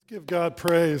Give God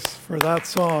praise for that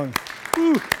song.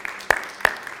 Woo.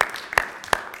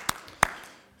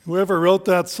 Whoever wrote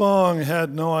that song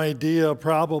had no idea,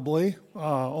 probably,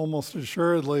 almost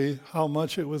assuredly, how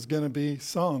much it was going to be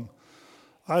sung.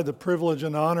 I had the privilege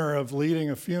and honor of leading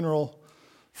a funeral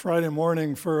Friday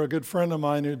morning for a good friend of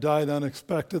mine who died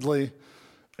unexpectedly,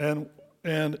 and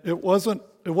it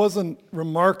wasn't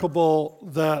remarkable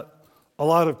that a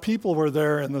lot of people were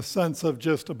there in the sense of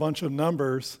just a bunch of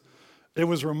numbers. It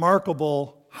was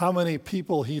remarkable how many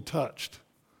people he touched.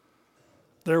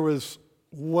 There was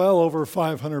well over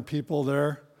 500 people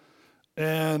there,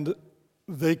 and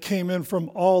they came in from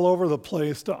all over the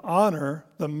place to honor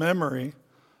the memory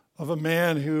of a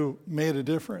man who made a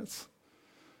difference.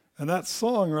 And that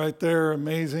song right there,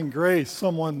 Amazing Grace,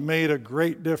 someone made a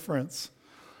great difference.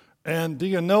 And do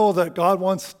you know that God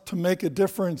wants to make a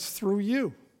difference through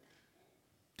you?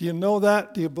 Do you know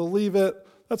that? Do you believe it?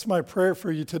 That's my prayer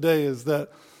for you today, is that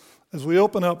as we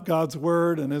open up God's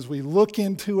Word and as we look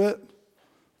into it,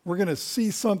 we're going to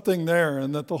see something there,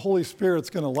 and that the Holy Spirit's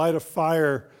going to light a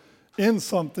fire in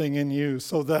something in you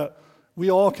so that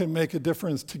we all can make a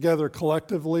difference together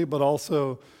collectively, but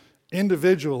also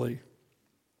individually.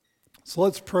 So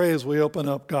let's pray as we open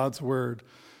up God's Word.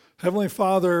 Heavenly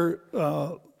Father,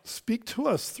 speak to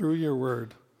us through your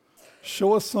Word.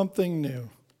 Show us something new.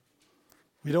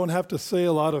 We don't have to say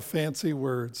a lot of fancy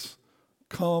words.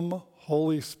 Come,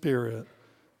 Holy Spirit.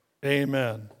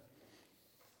 Amen.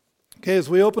 Okay, as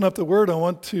we open up the Word, I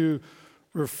want to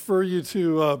refer you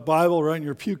to a Bible right in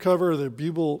your pew cover, the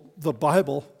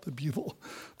Bible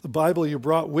you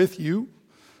brought with you.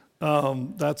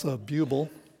 That's a buble.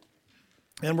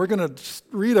 And we're going to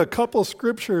read a couple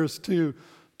scriptures to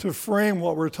frame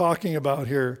what we're talking about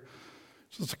here.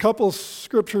 Just a couple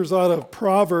scriptures out of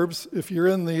Proverbs. If you're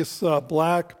in this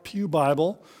black pew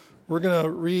Bible, we're going to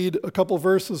read a couple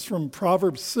verses from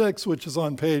Proverbs 6, which is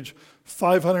on page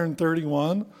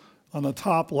 531 on the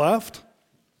top left.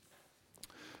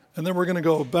 And then we're going to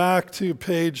go back to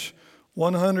page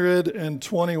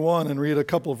 121 and read a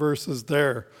couple verses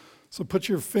there. So put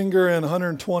your finger in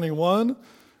 121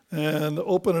 and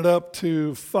open it up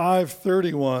to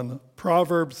 531,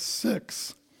 Proverbs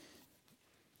 6.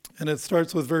 And it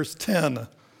starts with verse 10.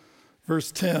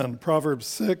 Verse 10, Proverbs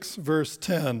 6, verse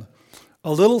 10.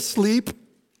 A little sleep,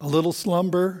 a little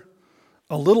slumber,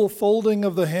 a little folding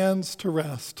of the hands to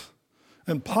rest,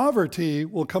 and poverty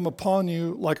will come upon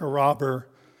you like a robber,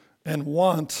 and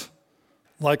want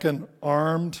like an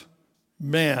armed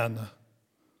man.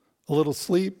 A little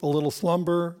sleep, a little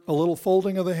slumber, a little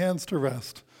folding of the hands to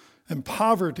rest, and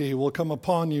poverty will come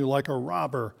upon you like a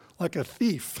robber, like a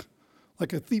thief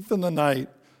in the night,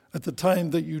 at the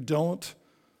time that you don't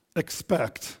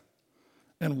expect,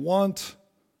 and want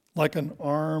like an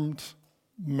armed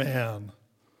man.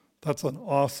 That's an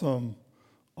awesome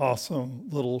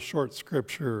little short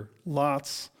scripture.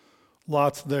 Lots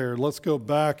there. Let's go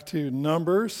back to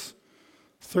Numbers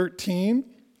 13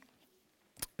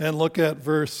 and look at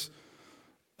verse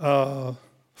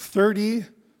 30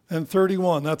 and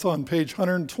 31. That's on page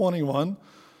 121.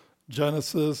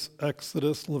 Genesis,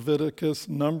 Exodus, Leviticus,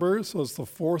 Numbers. So it's the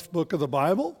fourth book of the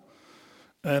Bible.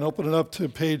 And open it up to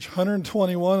page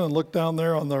 121 and look down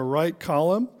there on the right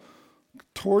column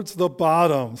towards the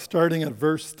bottom, starting at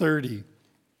verse 30.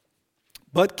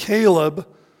 But Caleb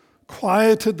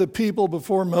quieted the people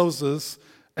before Moses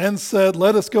and said,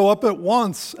 "Let us go up at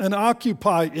once and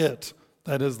occupy it."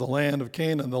 That is the land of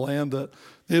Canaan, the land that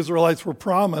the Israelites were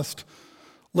promised.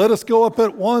 "Let us go up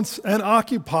at once and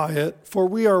occupy it, for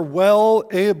we are well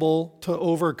able to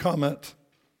overcome it."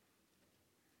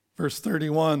 Verse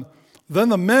 31, then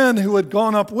the men who had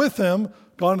gone up with him,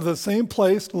 gone to the same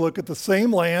place to look at the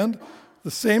same land,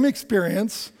 the same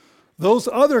experience, those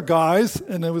other guys,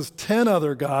 and there was 10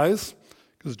 other guys,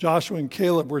 because Joshua and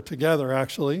Caleb were together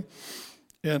actually,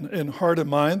 in heart and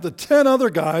mind. The 10 other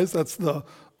guys, that's the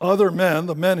other men,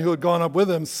 the men who had gone up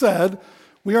with him, said,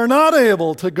 "We are not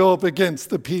able to go up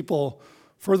against the people,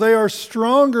 for they are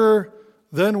stronger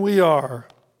than we are."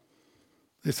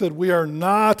 They said, "We are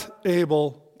not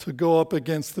able to go up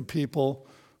against the people,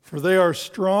 for they are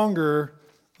stronger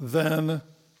than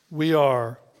we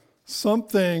are."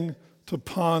 Something to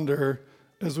ponder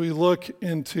as we look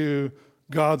into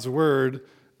God's Word,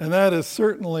 and that is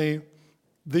certainly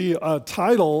the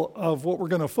title of what we're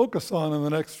going to focus on in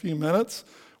the next few minutes.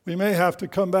 We may have to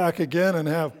come back again and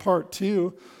have part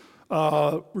 2.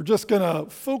 We're just going to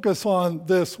focus on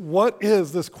this. What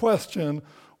is this question?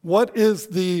 What is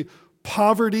the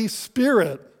poverty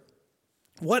spirit?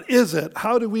 What is it?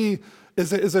 How do we,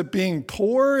 is it being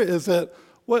poor? Is it,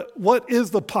 what is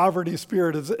the poverty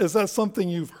spirit? Is that something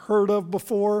you've heard of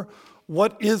before?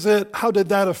 What is it? How did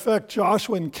that affect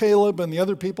Joshua and Caleb and the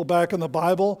other people back in the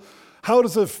Bible? How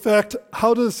does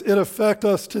it affect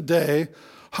us today?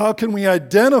 How can we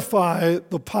identify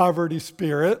the poverty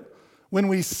spirit when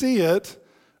we see it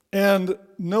and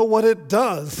know what it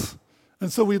does? And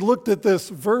so we looked at this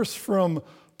verse from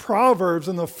Proverbs,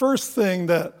 and the first thing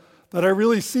that I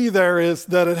really see there is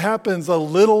that it happens a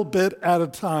little bit at a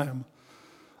time.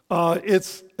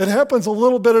 It happens a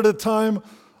little bit at a time,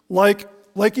 like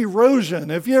erosion.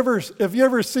 Have you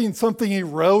ever seen something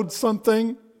erode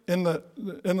something in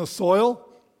the soil?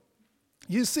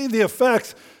 You see the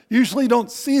effects. Usually don't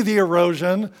see the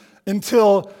erosion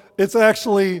until it's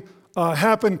actually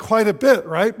happened quite a bit,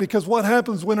 right? Because what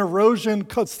happens when erosion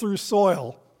cuts through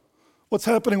soil? What's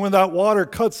happening when that water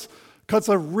cuts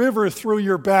a river through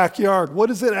your backyard? What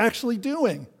is it actually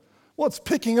doing? Well, it's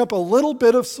picking up a little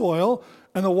bit of soil,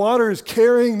 and the water is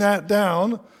carrying that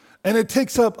down, and it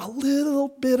takes up a little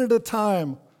bit at a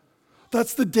time.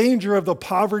 That's the danger of the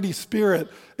poverty spirit.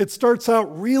 It starts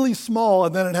out really small,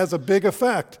 and then it has a big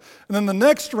effect. And then the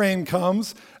next rain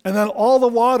comes, and then all the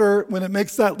water, when it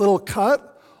makes that little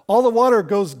cut, all the water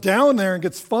goes down there and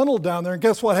gets funneled down there, and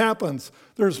guess what happens?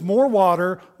 There's more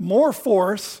water, more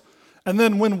force, and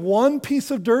then when one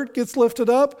piece of dirt gets lifted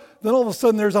up, then all of a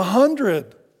sudden there's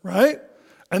 100, right?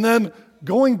 And then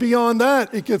going beyond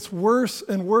that, it gets worse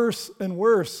and worse and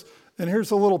worse. And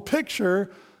here's a little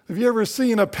picture. Have you ever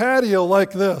seen a patio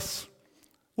like this?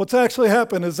 What's actually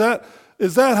happened? Is that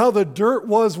how the dirt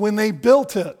was when they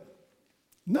built it?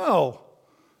 No.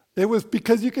 It was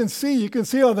because you can see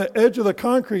on the edge of the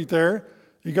concrete there.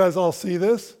 You guys all see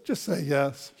this? Just say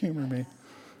yes. Humor me.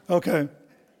 Okay.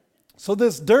 So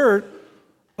this dirt,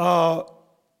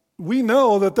 we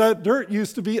know that dirt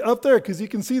used to be up there because you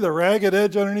can see the ragged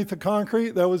edge underneath the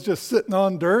concrete that was just sitting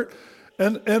on dirt.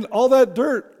 And all that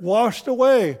dirt washed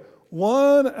away,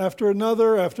 one after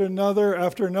another, after another,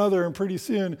 after another, and pretty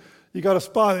soon you got a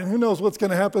spot. And who knows what's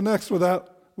going to happen next with that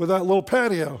little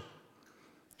patio?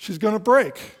 She's going to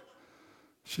break.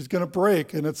 She's going to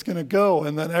break, and it's going to go.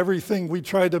 And then everything we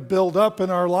tried to build up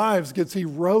in our lives gets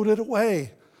eroded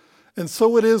away. And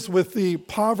so it is with the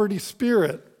poverty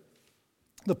spirit.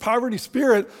 The poverty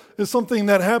spirit is something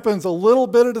that happens a little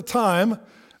bit at a time,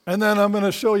 and then I'm going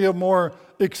to show you a more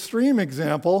extreme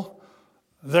example.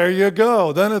 There you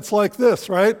go. Then it's like this,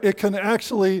 right? It can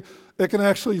actually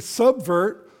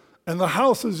subvert, and the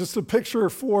house is just a picture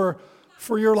for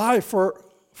your life,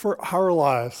 for our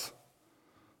lives.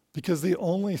 Because the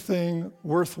only thing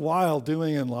worthwhile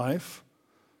doing in life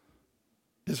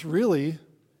is really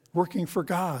working for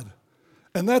God.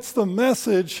 And that's the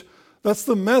message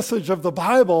of the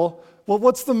Bible. Well,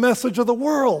 what's the message of the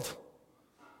world?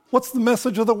 What's the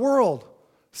message of the world?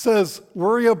 It says,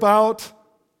 worry about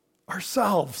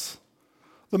ourselves.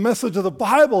 The message of the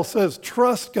Bible says,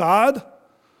 trust God.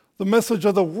 The message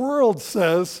of the world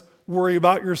says, worry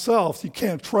about yourselves. You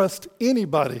can't trust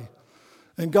anybody.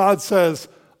 And God says,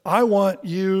 I want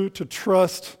you to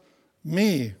trust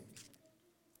me.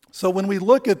 So when we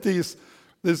look at these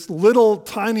little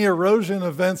tiny erosion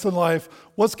events in life,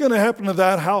 what's going to happen to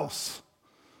that house?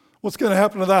 What's going to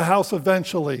happen to that house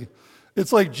eventually?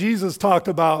 It's like Jesus talked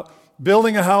about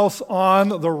building a house on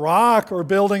the rock or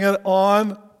building it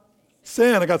on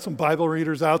sand. I got some Bible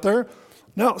readers out there.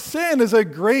 Now, sand is a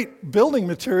great building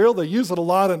material. They use it a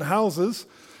lot in houses,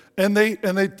 and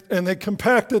they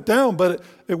compact it down, but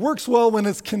it works well when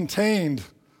it's contained,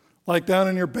 like down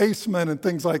in your basement and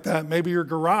things like that, maybe your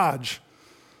garage,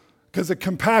 because it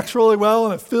compacts really well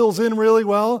and it fills in really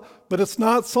well, but it's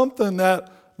not something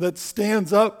that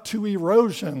stands up to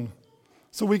erosion.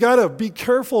 So we got to be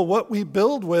careful what we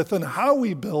build with and how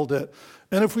we build it.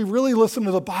 And if we really listen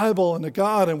to the Bible and to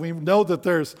God, and we know that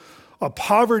there's a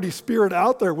poverty spirit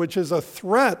out there, which is a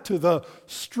threat to the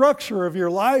structure of your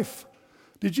life.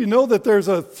 Did you know that there's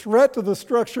a threat to the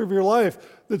structure of your life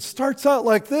that starts out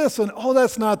like this, and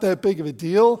that's not that big of a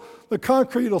deal. The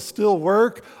concrete will still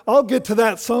work. I'll get to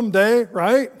that someday,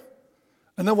 right?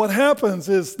 And then what happens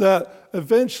is that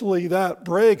eventually that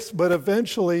breaks, but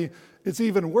eventually it's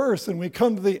even worse, and we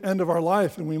come to the end of our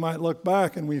life, and we might look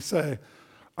back and we say,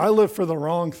 I lived for the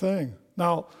wrong thing.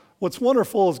 Now, what's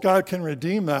wonderful is God can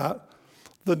redeem that.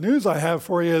 The news I have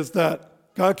for you is that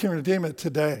God can redeem it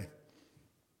today.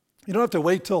 You don't have to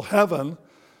wait till heaven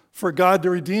for God to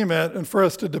redeem it and for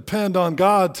us to depend on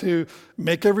God to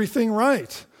make everything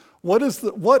right. What is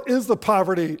the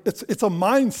poverty? It's a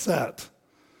mindset.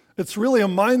 It's really a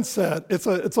mindset. It's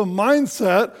a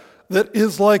mindset that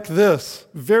is like this.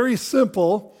 Very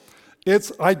simple.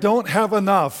 It's I don't have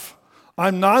enough.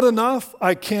 I'm not enough.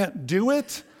 I can't do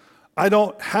it. I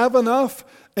don't have enough.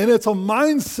 And it's a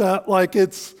mindset like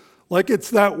Like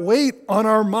it's that weight on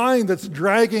our mind that's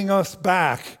dragging us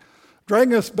back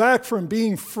from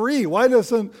being free. Why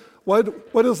doesn't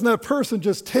that person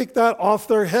just take that off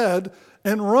their head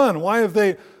and run? Why have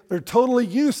they're totally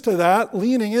used to that,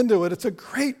 leaning into it. It's a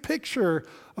great picture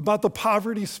about the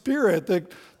poverty spirit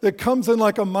that comes in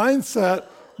like a mindset,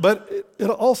 but it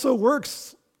also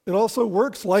works. It also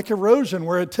works like erosion,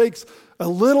 where it takes a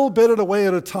little bit away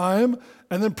at a time,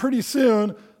 and then pretty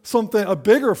soon a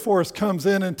bigger force comes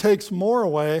in and takes more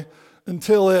away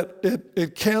until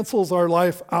it cancels our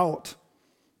life out.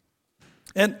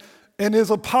 And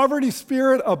is a poverty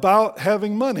spirit about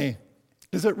having money?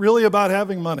 Is it really about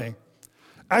having money?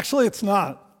 Actually, it's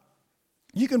not.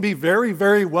 You can be very,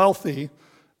 very wealthy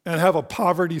and have a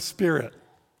poverty spirit,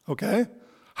 okay?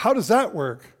 How does that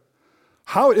work?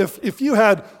 If you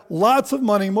had lots of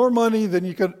money, more money than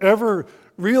you could ever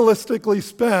realistically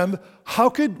spend, how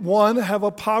could one have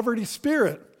a poverty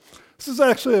spirit? This is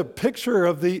actually a picture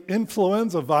of the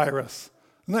influenza virus.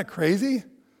 Isn't that crazy?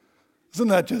 Isn't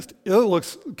that just, it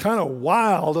looks kind of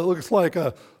wild. It looks like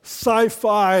a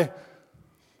sci-fi,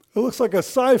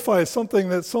 something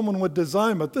that someone would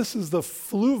design, but this is the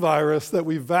flu virus that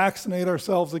we vaccinate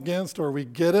ourselves against, or we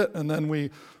get it and then we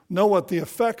know what the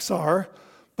effects are.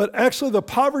 But actually the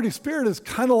poverty spirit is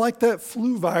kind of like that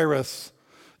flu virus.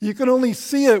 You can only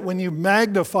see it when you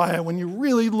magnify it, when you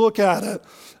really look at it,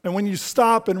 and when you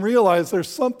stop and realize there's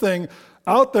something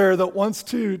out there that wants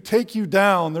to take you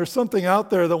down. There's something out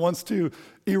there that wants to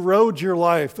erode your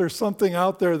life. There's something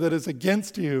out there that is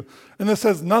against you. And this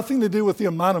has nothing to do with the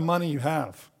amount of money you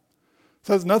have. This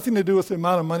has nothing to do with the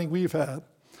amount of money we've had.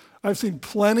 I've seen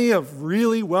plenty of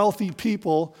really wealthy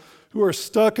people who are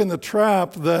stuck in the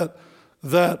trap that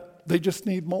they just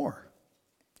need more.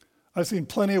 I've seen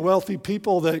plenty of wealthy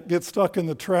people that get stuck in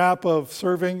the trap of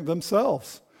serving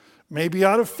themselves, maybe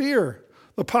out of fear.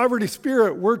 The poverty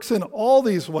spirit works in all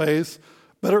these ways,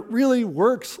 but it really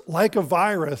works like a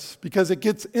virus because it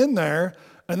gets in there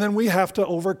and then we have to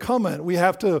overcome it. We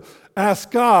have to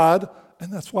ask God,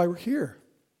 and that's why we're here.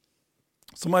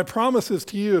 So my promise is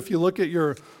to you, if you look at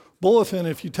your bulletin,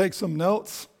 if you take some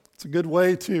notes, it's a good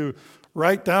way to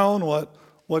write down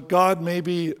what God may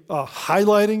be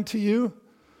highlighting to you.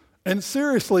 And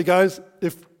seriously, guys,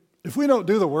 if we don't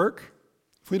do the work,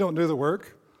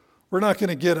 we're not going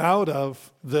to get out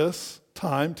of this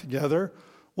time together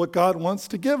what God wants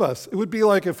to give us. It would be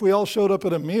like if we all showed up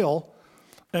at a meal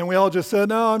and we all just said,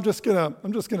 "No, I'm just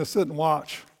gonna sit and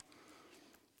watch."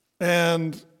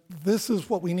 And this is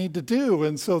what we need to do.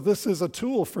 And so this is a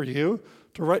tool for you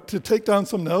to take down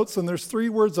some notes. And there's 3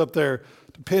 words up there: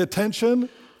 to pay attention,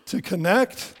 to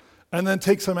connect, and then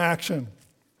take some action.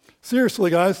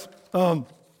 Seriously, guys.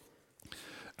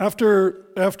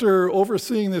 After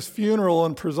overseeing this funeral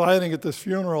and presiding at this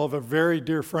funeral of a very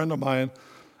dear friend of mine,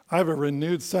 I have a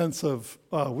renewed sense of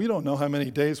we don't know how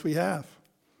many days we have.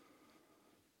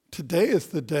 Today is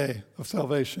the day of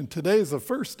salvation. Today is the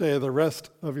first day of the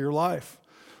rest of your life.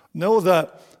 Know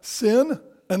that sin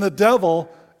and the devil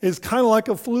is kind of like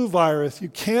a flu virus. You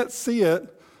can't see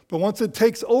it, but once it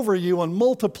takes over you and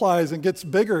multiplies and gets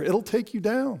bigger, it'll take you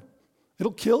down.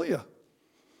 It'll kill you.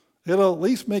 It'll at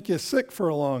least make you sick for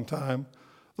a long time.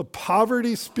 The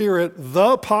poverty spirit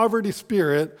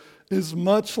is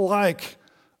much like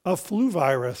a flu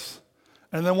virus.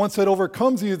 And then once it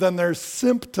overcomes you, then there's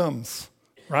symptoms,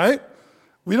 right?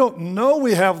 We don't know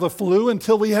we have the flu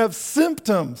until we have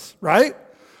symptoms, right?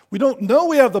 We don't know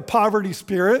we have the poverty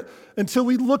spirit until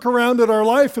we look around at our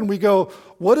life and we go,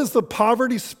 what does the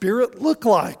poverty spirit look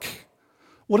like?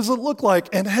 What does it look like?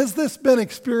 And has this been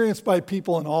experienced by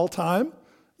people in all time?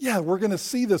 Yeah, we're going to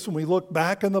see this when we look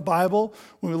back in the Bible,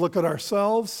 when we look at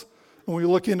ourselves, when we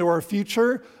look into our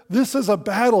future. This is a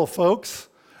battle, folks.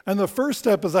 And the first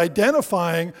step is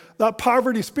identifying that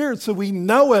poverty spirit so we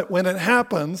know it when it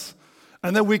happens,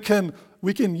 and then we can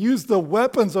use the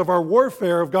weapons of our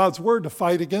warfare of God's word to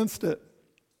fight against it.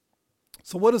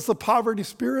 So what does the poverty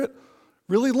spirit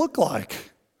really look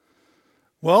like?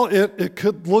 Well, it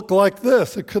could look like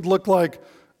this. It could look like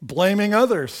blaming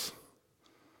others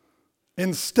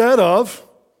instead of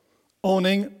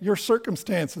owning your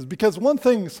circumstances. Because one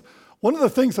of the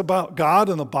things about God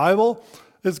in the Bible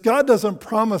is God doesn't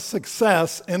promise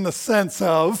success in the sense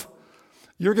of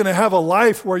you're going to have a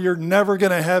life where you're never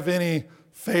going to have any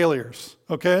failures,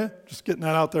 okay? Just getting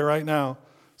that out there right now.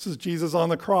 This is Jesus on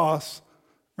the cross.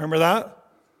 Remember that?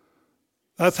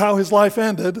 That's how his life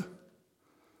ended.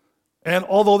 And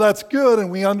although that's good and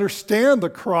we understand the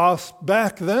cross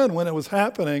back then when it was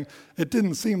happening, it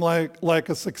didn't seem like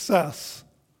a success.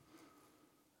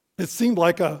 It seemed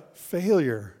like a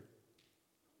failure.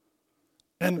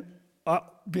 And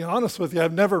I'll be honest with you,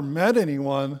 I've never met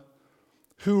anyone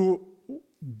who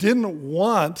didn't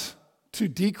want to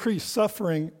decrease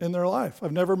suffering in their life.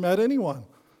 I've never met anyone.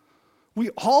 We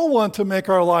all want to make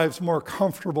our lives more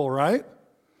comfortable, right?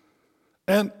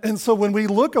 And so when we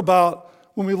look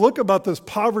about this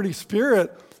poverty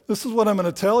spirit, this is what I'm going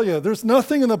to tell you. There's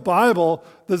nothing in the Bible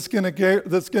that's going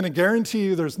to guarantee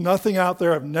you. There's nothing out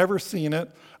there. I've never seen it.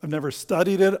 I've never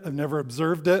studied it. I've never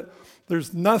observed it.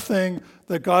 There's nothing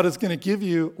that God is going to give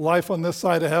you life on this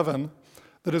side of heaven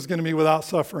that is going to be without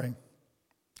suffering.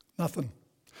 Nothing.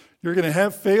 You're going to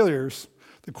have failures.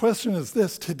 The question is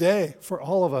this today for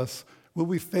all of us: will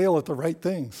we fail at the right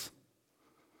things?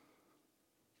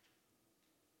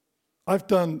 I've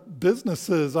done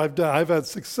businesses, I've had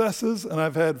successes, and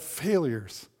I've had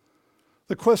failures.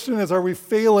 The question is, are we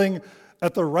failing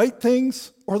at the right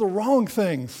things or the wrong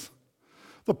things?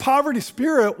 The poverty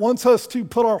spirit wants us to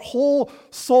put our whole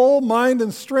soul, mind,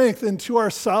 and strength into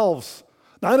ourselves,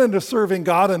 not into serving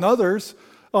God and others.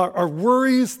 Our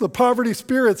worries, the poverty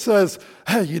spirit says,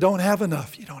 hey, you don't have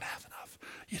enough, you don't have enough,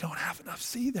 you don't have enough.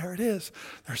 See, there it is.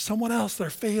 There's someone else, they're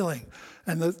failing.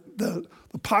 And the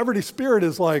poverty spirit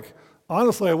is like,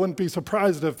 honestly, I wouldn't be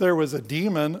surprised if there was a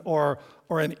demon or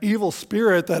an evil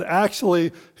spirit that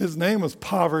actually, his name was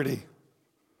poverty.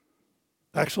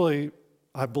 Actually,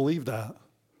 I believe that.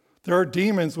 There are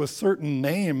demons with certain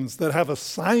names that have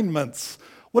assignments.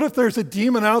 What if there's a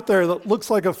demon out there that looks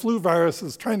like a flu virus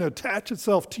is trying to attach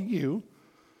itself to you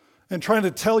and trying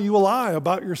to tell you a lie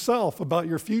about yourself, about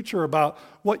your future, about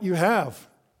what you have?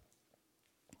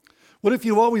 What if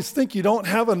you always think you don't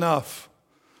have enough?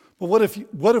 But what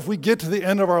if we get to the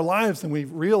end of our lives and we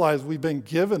realize we've been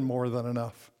given more than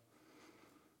enough?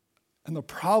 And the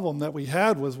problem that we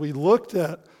had was we looked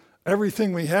at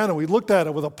everything we had and we looked at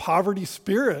it with a poverty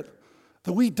spirit,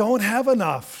 that we don't have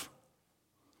enough.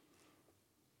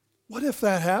 What if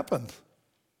that happened?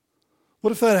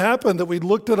 What if that happened, that we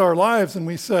looked at our lives and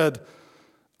we said,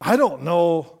 I don't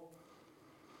know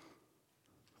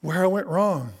where I went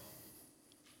wrong.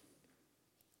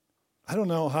 I don't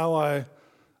know how I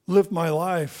lived my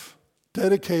life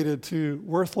dedicated to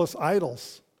worthless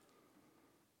idols.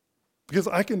 Because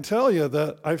I can tell you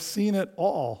that I've seen it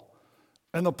all.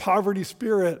 And the poverty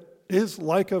spirit is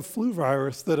like a flu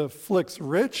virus that afflicts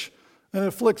rich and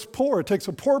afflicts poor. It takes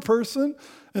a poor person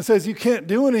and says you can't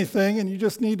do anything and you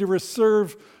just need to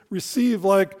receive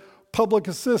like public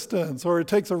assistance. Or it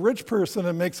takes a rich person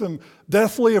and makes them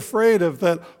deathly afraid of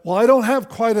that, well, I don't have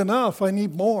quite enough. I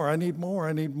need more, I need more,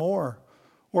 I need more.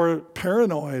 Or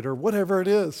paranoid or whatever it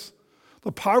is.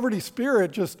 The poverty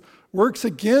spirit just works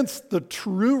against the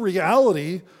true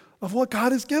reality of what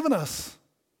God has given us.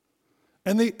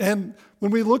 And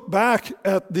when we look back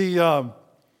at the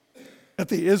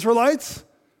Israelites,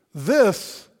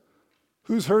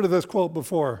 who's heard of this quote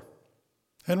before?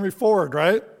 Henry Ford,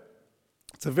 right?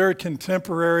 It's a very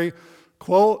contemporary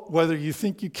quote. Whether you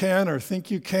think you can or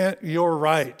think you can't, you're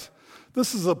right.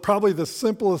 This is probably the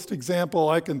simplest example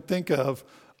I can think of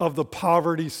the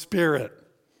poverty spirit.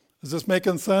 Is this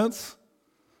making sense?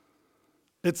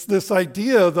 It's this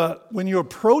idea that when you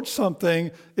approach something,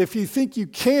 if you think you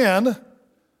can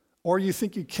or you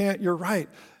think you can't, you're right.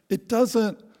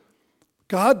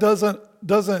 God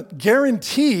doesn't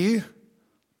guarantee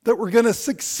that we're going to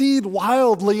succeed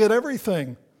wildly at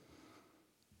everything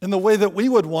in the way that we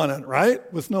would want it,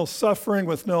 right? With no suffering,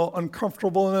 with no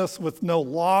uncomfortableness, with no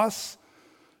loss.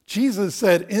 Jesus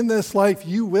said, in this life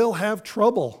you will have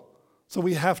trouble. So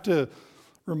we have to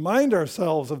remind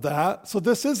ourselves of that. So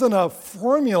this isn't a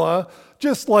formula,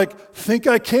 just like think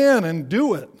I can and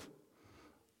do it.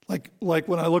 Like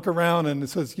when I look around and it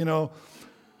says,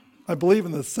 I believe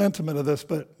in the sentiment of this,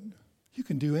 but you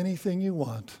can do anything you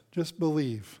want. Just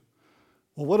believe.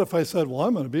 Well, what if I said, well,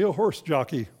 I'm going to be a horse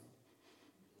jockey?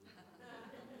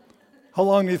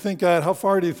 How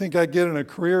far do you think I'd get in a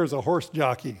career as a horse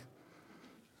jockey?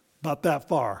 Not that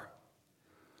far.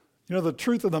 The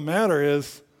truth of the matter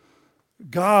is,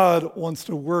 God wants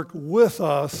to work with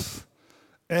us,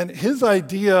 and his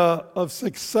idea of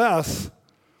success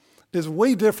is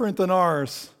way different than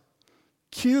ours.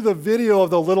 Cue the video of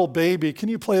the little baby. Can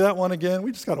you play that one again?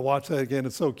 We just got to watch that again.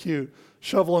 It's so cute.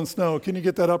 Shoveling snow. Can you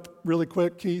get that up really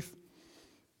quick, Keith?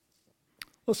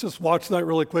 Let's just watch that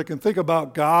really quick and think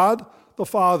about God, the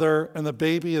Father, and the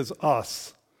baby is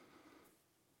us.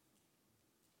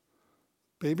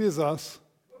 Baby is us.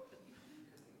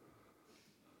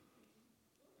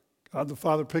 God the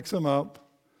Father picks him up,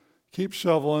 keeps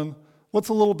shoveling. What's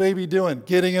the little baby doing?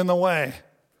 Getting in the way.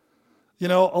 A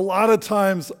lot of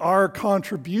times our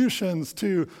contributions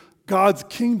to God's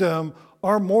kingdom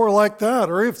are more like that,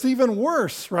 or it's even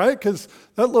worse, right? Because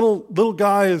that little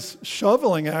guy is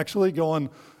shoveling, actually going,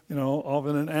 off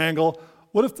in an angle.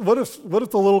 What if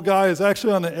the little guy is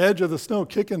actually on the edge of the snow,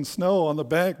 kicking snow on the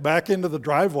bank back into the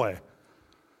driveway?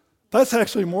 That's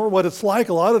actually more what it's like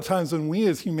a lot of times when we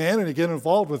as humanity get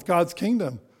involved with God's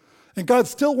kingdom. And God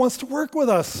still wants to work with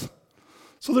us.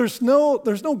 So there's no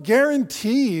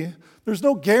guarantee. There's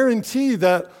no guarantee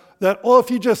that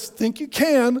if you just think you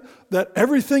can, that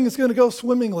everything is going to go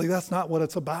swimmingly. That's not what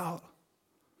it's about.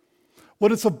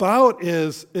 What it's about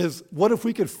is what if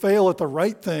we could fail at the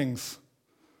right things?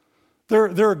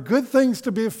 There are good things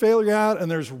to be a failure at, and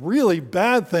there's really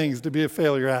bad things to be a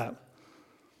failure at.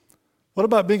 What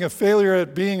about being a failure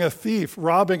at being a thief,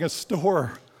 robbing a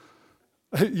store?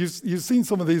 You've seen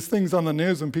some of these things on the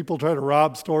news when people try to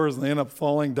rob stores and they end up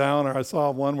falling down, or I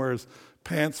saw one where his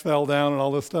pants fell down and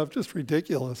all this stuff. Just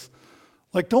ridiculous.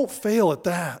 Like, don't fail at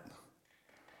that.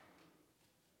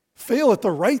 Fail at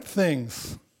the right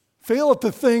things. Fail at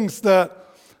the things that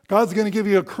God's going to give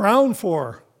you a crown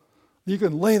for. You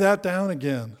can lay that down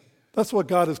again. That's what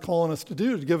God is calling us to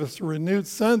do, to give us a renewed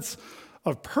sense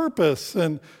of purpose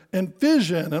and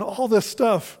vision and all this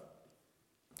stuff.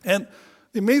 And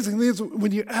the amazing thing is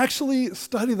when you actually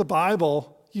study the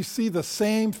Bible, you see the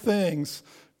same things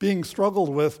being struggled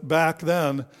with back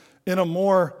then in a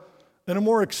more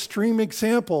extreme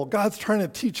example. God's trying to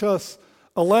teach us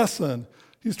a lesson.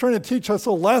 He's trying to teach us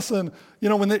a lesson.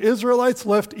 When the Israelites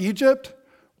left Egypt,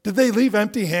 did they leave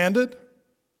empty-handed?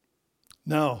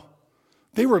 No.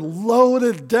 They were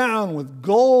loaded down with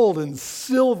gold and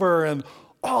silver and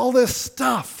all this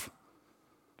stuff.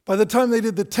 By the time they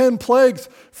did the 10 plagues,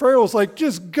 Pharaoh was like,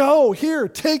 just go, here,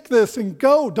 take this and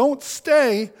go. Don't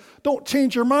stay. Don't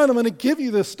change your mind. I'm going to give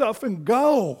you this stuff and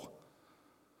go.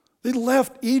 They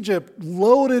left Egypt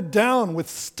loaded down with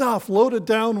stuff, loaded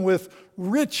down with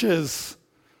riches.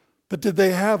 But did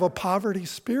they have a poverty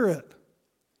spirit?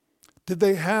 Did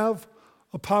they have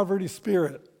a poverty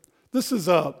spirit? This is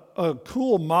a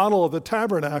cool model of the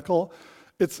tabernacle.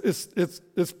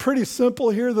 It's pretty simple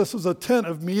here. This was a tent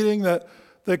of meeting that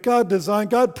God designed.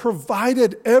 God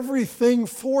provided everything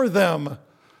for them.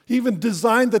 He even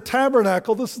designed the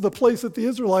tabernacle. This is the place that the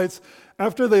Israelites,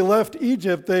 after they left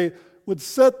Egypt, they would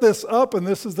set this up, and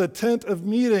this is the tent of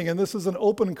meeting, and this is an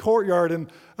open courtyard, and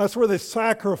that's where they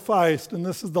sacrificed, and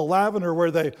this is the lavender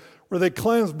where they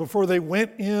cleansed before they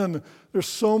went in. There's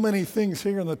so many things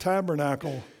here in the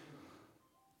tabernacle.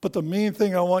 But the main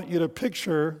thing I want you to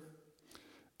picture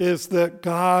is that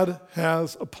God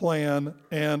has a plan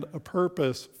and a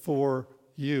purpose for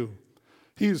you.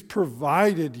 He's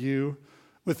provided you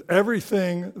with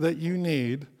everything that you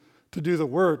need to do the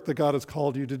work that God has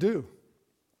called you to do.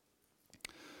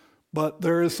 But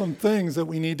there is some things that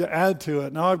we need to add to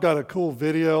it. Now I've got a cool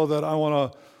video that I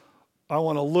want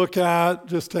to look at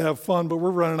just to have fun, but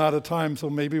we're running out of time, so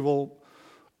maybe we'll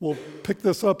pick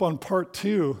this up on part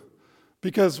 2.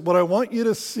 Because what I want you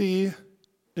to see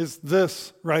is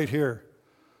this right here.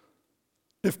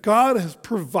 If God has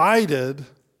provided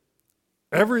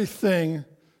everything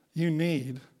you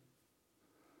need,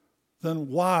 then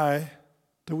why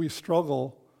do we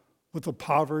struggle with a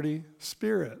poverty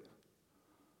spirit?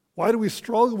 Why do we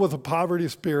struggle with a poverty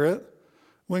spirit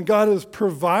when God has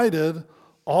provided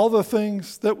all the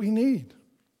things that we need?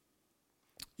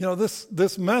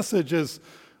 This message is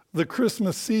the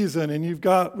Christmas season, and we've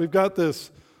got this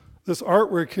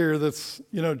artwork here that's,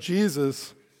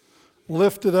 Jesus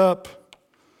lifted up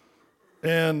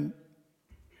and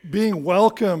being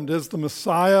welcomed as the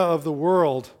Messiah of the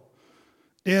world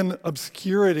in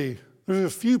obscurity.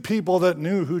 There's a few people that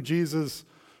knew who Jesus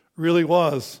really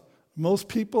was. Most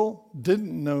people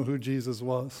didn't know who Jesus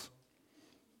was.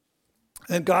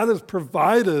 And God has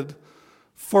provided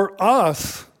for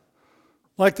us,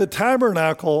 like the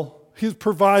tabernacle, He's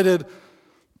provided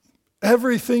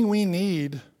everything we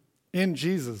need in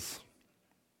Jesus.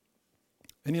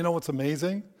 And you know what's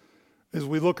amazing? Is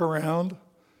we look around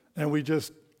and we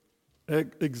just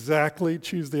exactly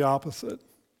choose the opposite.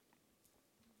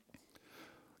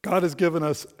 God has given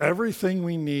us everything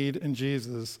we need in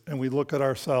Jesus, and we look at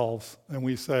ourselves and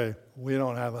we say, we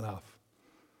don't have enough.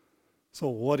 So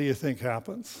what do you think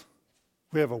happens?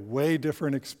 We have a way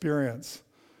different experience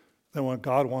than what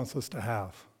God wants us to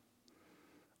have.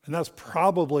 And that's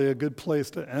probably a good place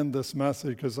to end this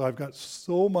message, because I've got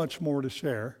so much more to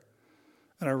share.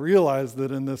 And I realize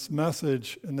that in this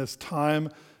message, in this time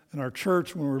in our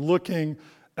church, when we're looking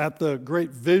at the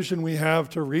great vision we have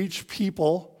to reach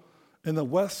people in the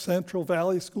West Central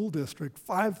Valley School District,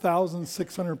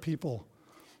 5,600 people,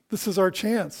 this is our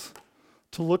chance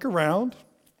to look around.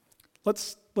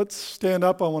 Let's let's stand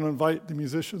up. I want to invite the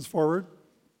musicians forward.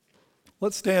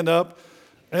 Let's stand up.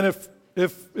 And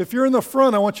if you're in the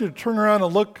front, I want you to turn around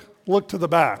and look to the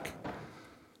back.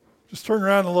 Just turn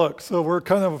around and look. So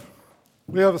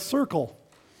we have a circle.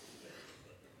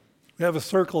 We have a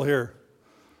circle here.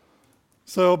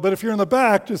 So, but if you're in the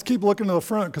back, just keep looking to the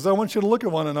front because I want you to look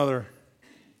at one another.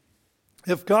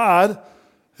 If God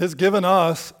has given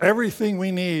us everything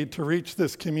we need to reach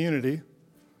this community,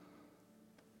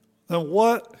 then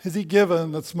what has He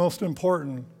given that's most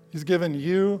important? He's given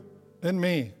you and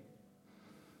me.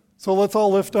 So let's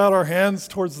all lift out our hands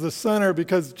towards the center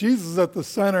because Jesus is at the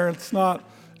center. It's not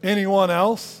anyone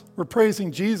else. We're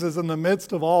praising Jesus in the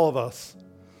midst of all of us.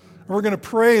 And we're going to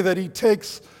pray that He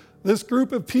takes this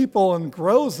group of people and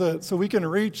grows it so we can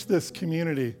reach this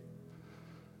community.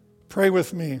 Pray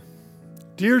with me.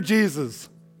 Dear Jesus,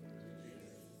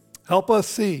 help us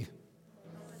see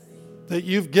that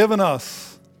You've given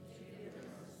us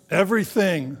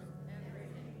everything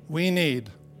we need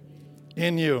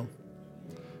in You.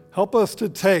 Help us to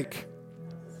take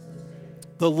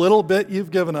the little bit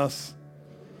You've given us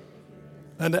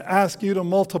and to ask You to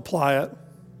multiply it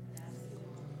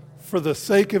for the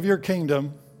sake of Your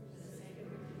kingdom,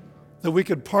 that we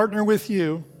could partner with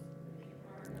You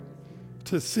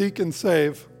to seek and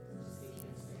save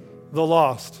the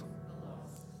lost.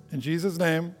 In Jesus'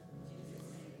 name,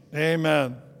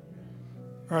 amen.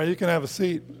 All right, you can have a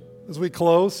seat as we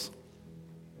close.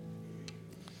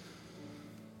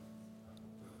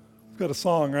 We've got a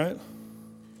song, right?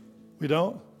 We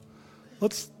don't?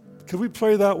 Could we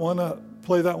play that one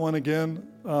again?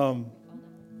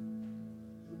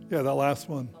 Yeah, that last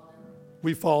one.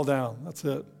 We fall down. That's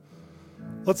it.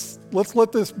 Let's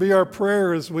let this be our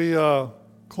prayer as we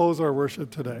close our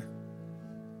worship today.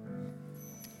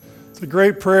 It's a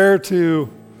great prayer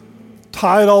to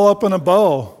tie it all up in a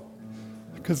bow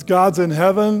because God's in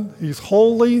heaven. He's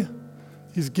holy.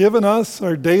 He's given us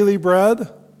our daily bread.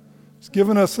 He's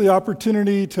given us the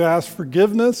opportunity to ask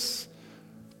forgiveness,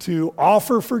 to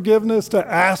offer forgiveness, to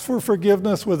ask for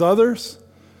forgiveness with others.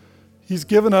 He's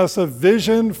given us a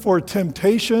vision for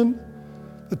temptation.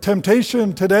 The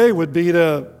temptation today would be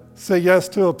to say yes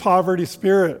to a poverty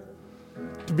spirit,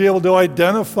 to be able to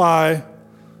identify.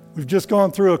 We've just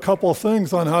gone through a couple of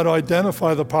things on how to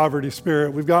identify the poverty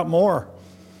spirit. We've got more.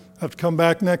 I have to come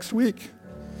back next week.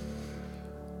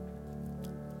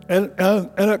 And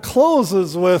it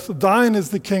closes with, thine is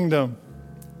the kingdom.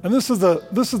 And this is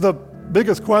the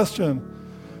biggest question.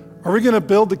 Are we going to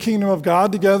build the kingdom of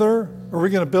God together, or are we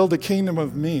going to build the kingdom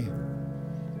of me?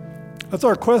 That's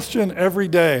our question every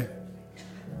day.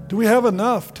 Do we have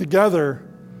enough together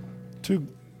to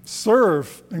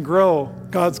serve and grow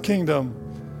God's kingdom?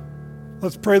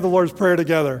 Let's pray the Lord's Prayer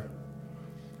together.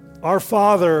 Our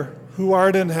Father, who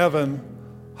art in heaven,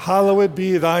 hallowed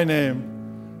be thy name.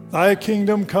 Thy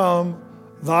kingdom come,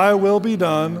 thy will be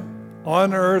done,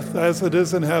 on earth as it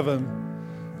is in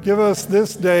heaven. Give us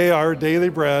this day our daily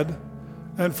bread,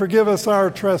 and forgive us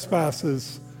our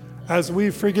trespasses, as we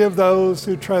forgive those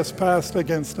who trespass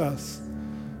against us.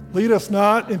 Lead us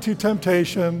not into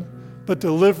temptation, but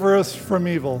deliver us from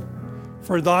evil.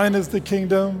 For thine is the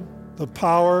kingdom, the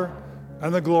power,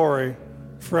 and the glory,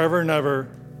 forever and ever.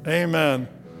 Amen.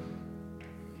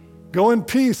 Go in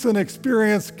peace and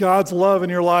experience God's love in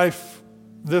your life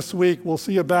this week. We'll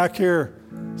see you back here.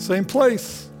 Same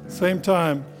place, same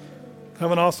time.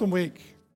 Have an awesome week.